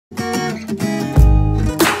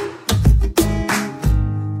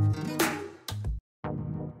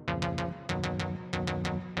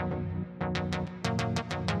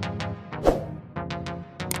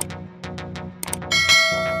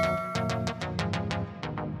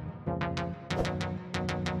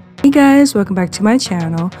Hey guys, welcome back to my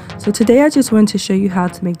channel. So today I just wanted to show you how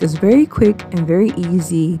to make this very quick and very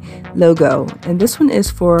easy logo, and this one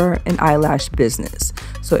is for an eyelash business.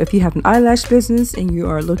 So if you have an eyelash business and you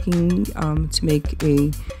are looking to make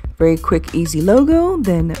a very quick easy logo,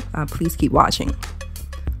 then please keep watching.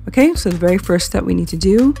 Okay, so the very first step we need to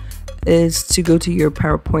do is to go to your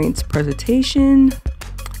PowerPoint presentation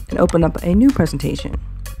and open up a new presentation.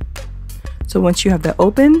 So once you have that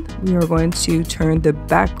open, we are going to turn the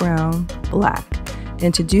background black.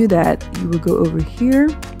 And to do that, you will go over here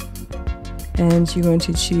and you're going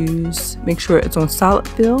to choose, make sure it's on solid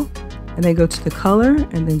fill, and then go to the color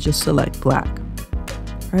and then just select black.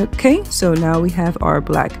 Okay, so now we have our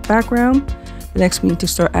black background. The next we need to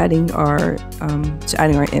start adding our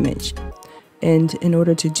image. And in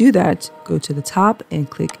order to do that, go to the top and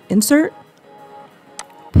click Insert,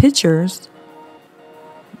 Pictures,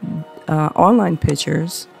 Online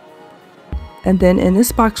Pictures, and then in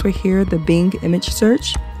this box right here, the Bing image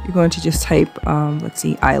search, you're going to just type let's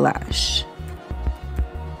see, eyelash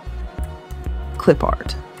clip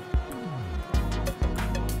art,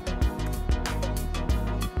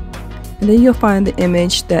 and then you'll find the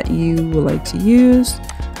image that you would like to use.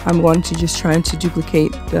 I'm going to just try to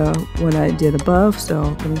duplicate the one I did above, so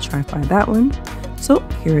let me try and find that one. So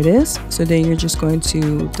here it is. So then you're just going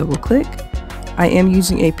to double click. I am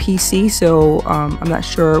using a PC, so I'm not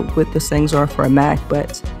sure what the settings are for a Mac,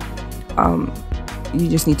 but you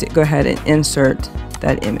just need to go ahead and insert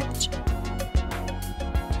that image.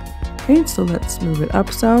 Okay, so let's move it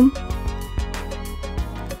up some.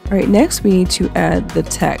 All right, next we need to add the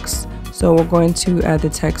text. So we're going to add the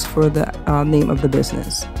text for the name of the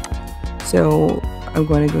business. So I'm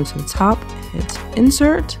going to go to the top, hit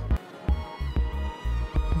Insert,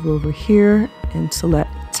 go over here and select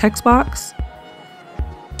text box.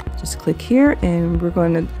 Just click here and we're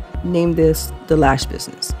going to name this the LASH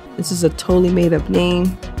business. This is a totally made up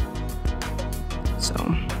name. So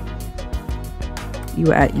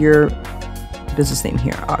you add your business name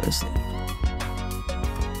here, obviously.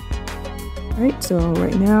 All right, so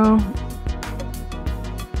right now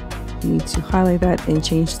you need to highlight that and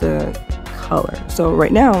change the color. So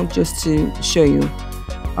right now, just to show you,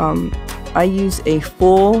 I use a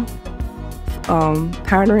full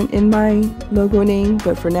pattern in my logo name,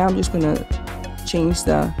 but for now I'm just going to change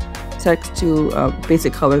the text to a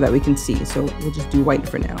basic color that we can see. So we'll just do white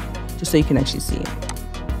for now, just so you can actually see it.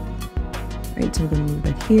 Right, so I'm going to move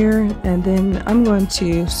that here, and then I'm going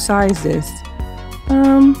to size this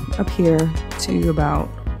up here to about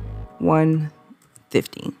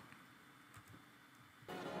 150.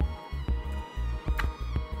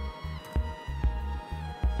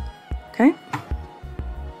 Okay.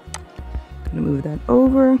 Gonna move that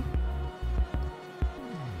over,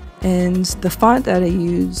 and the font that I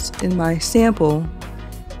used in my sample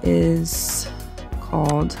is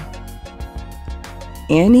called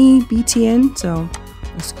Annie BTN. So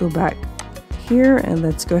let's go back here and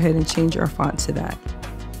let's go ahead and change our font to that.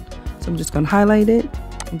 So I'm just going to highlight it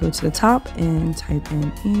and go to the top and type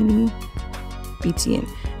in Annie BTN,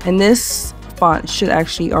 and this font should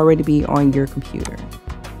actually already be on your computer.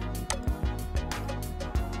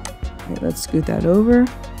 Let's scoot that over.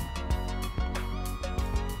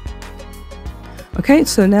 Okay,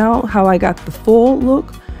 so now how I got the full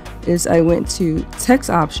look is I went to text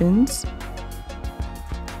options,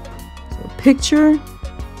 so picture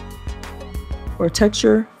or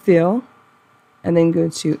texture fill, and then go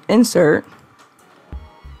to insert,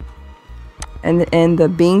 and in the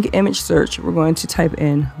Bing image search we're going to type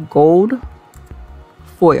in gold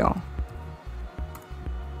foil.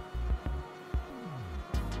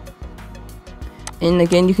 And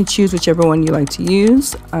again, you can choose whichever one you like to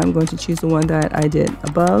use. I'm going to choose the one that I did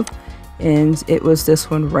above, and it was this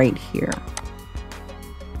one right here.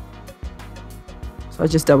 So I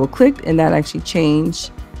just double clicked and that actually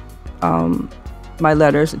changed my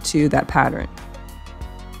letters to that pattern.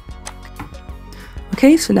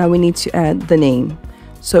 Okay, so now we need to add the name.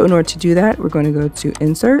 So in order to do that, we're going to go to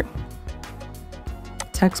Insert,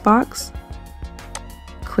 Text Box,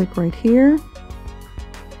 click right here,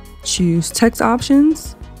 choose text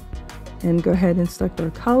options, and go ahead and select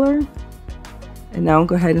our color, and now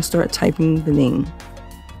go ahead and start typing the name.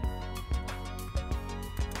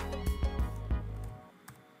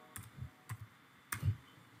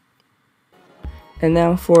 And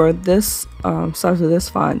now for this size of this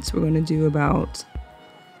font, we're going to do about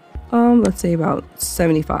let's say about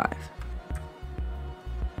 75,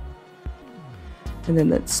 and then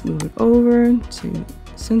let's move it over to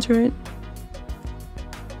center it.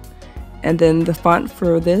 And then the font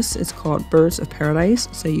for this is called Birds of Paradise.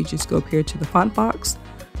 So you just go up here to the font box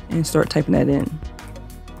and start typing that in.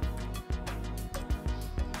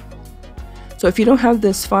 So if you don't have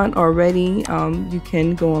this font already, you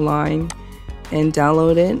can go online and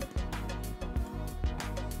download it.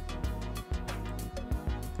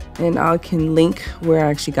 And I can link where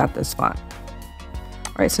I actually got this font.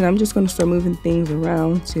 All right, so now I'm just going to start moving things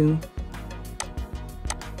around to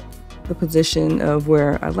the position of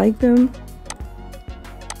where I like them.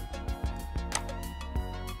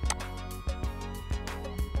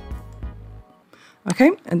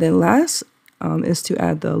 Okay, and then last is to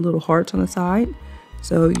add the little hearts on the side.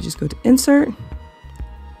 So you just go to Insert,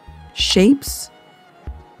 Shapes,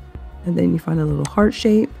 and then you find a little heart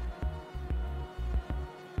shape.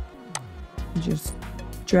 You just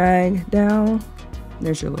drag down.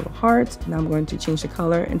 There's your little heart. Now I'm going to change the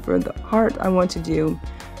color, and for the heart I want to do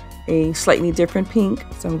a slightly different pink,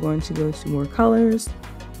 so I'm going to go to more colors,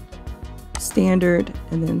 standard,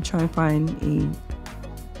 and then try and find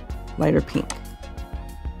a lighter pink.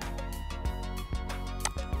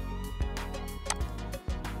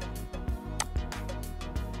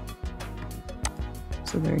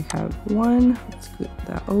 So there you have one. Let's put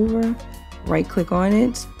that over, right click on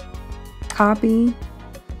it, copy,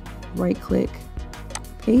 right click,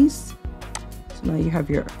 paste. So now you have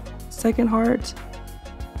your second heart.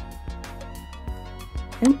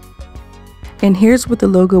 Okay. And here's what the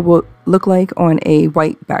logo will look like on a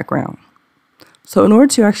white background. So in order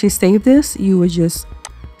to actually save this, you would just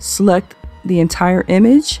select the entire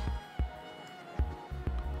image,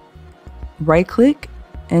 right click,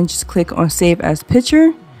 and just click on Save as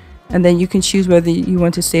Picture. And then you can choose whether you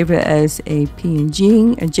want to save it as a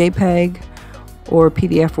PNG, a JPEG, or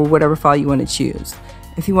PDF, or whatever file you want to choose.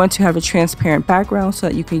 If you want to have a transparent background so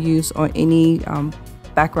that you can use on any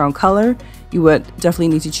background color, you would definitely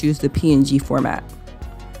need to choose the PNG format.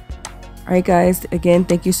 Alright guys, again,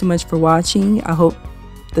 thank you so much for watching. I hope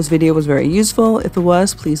this video was very useful. If it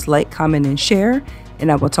was, please like, comment, and share, and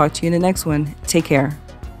I will talk to you in the next one. Take care.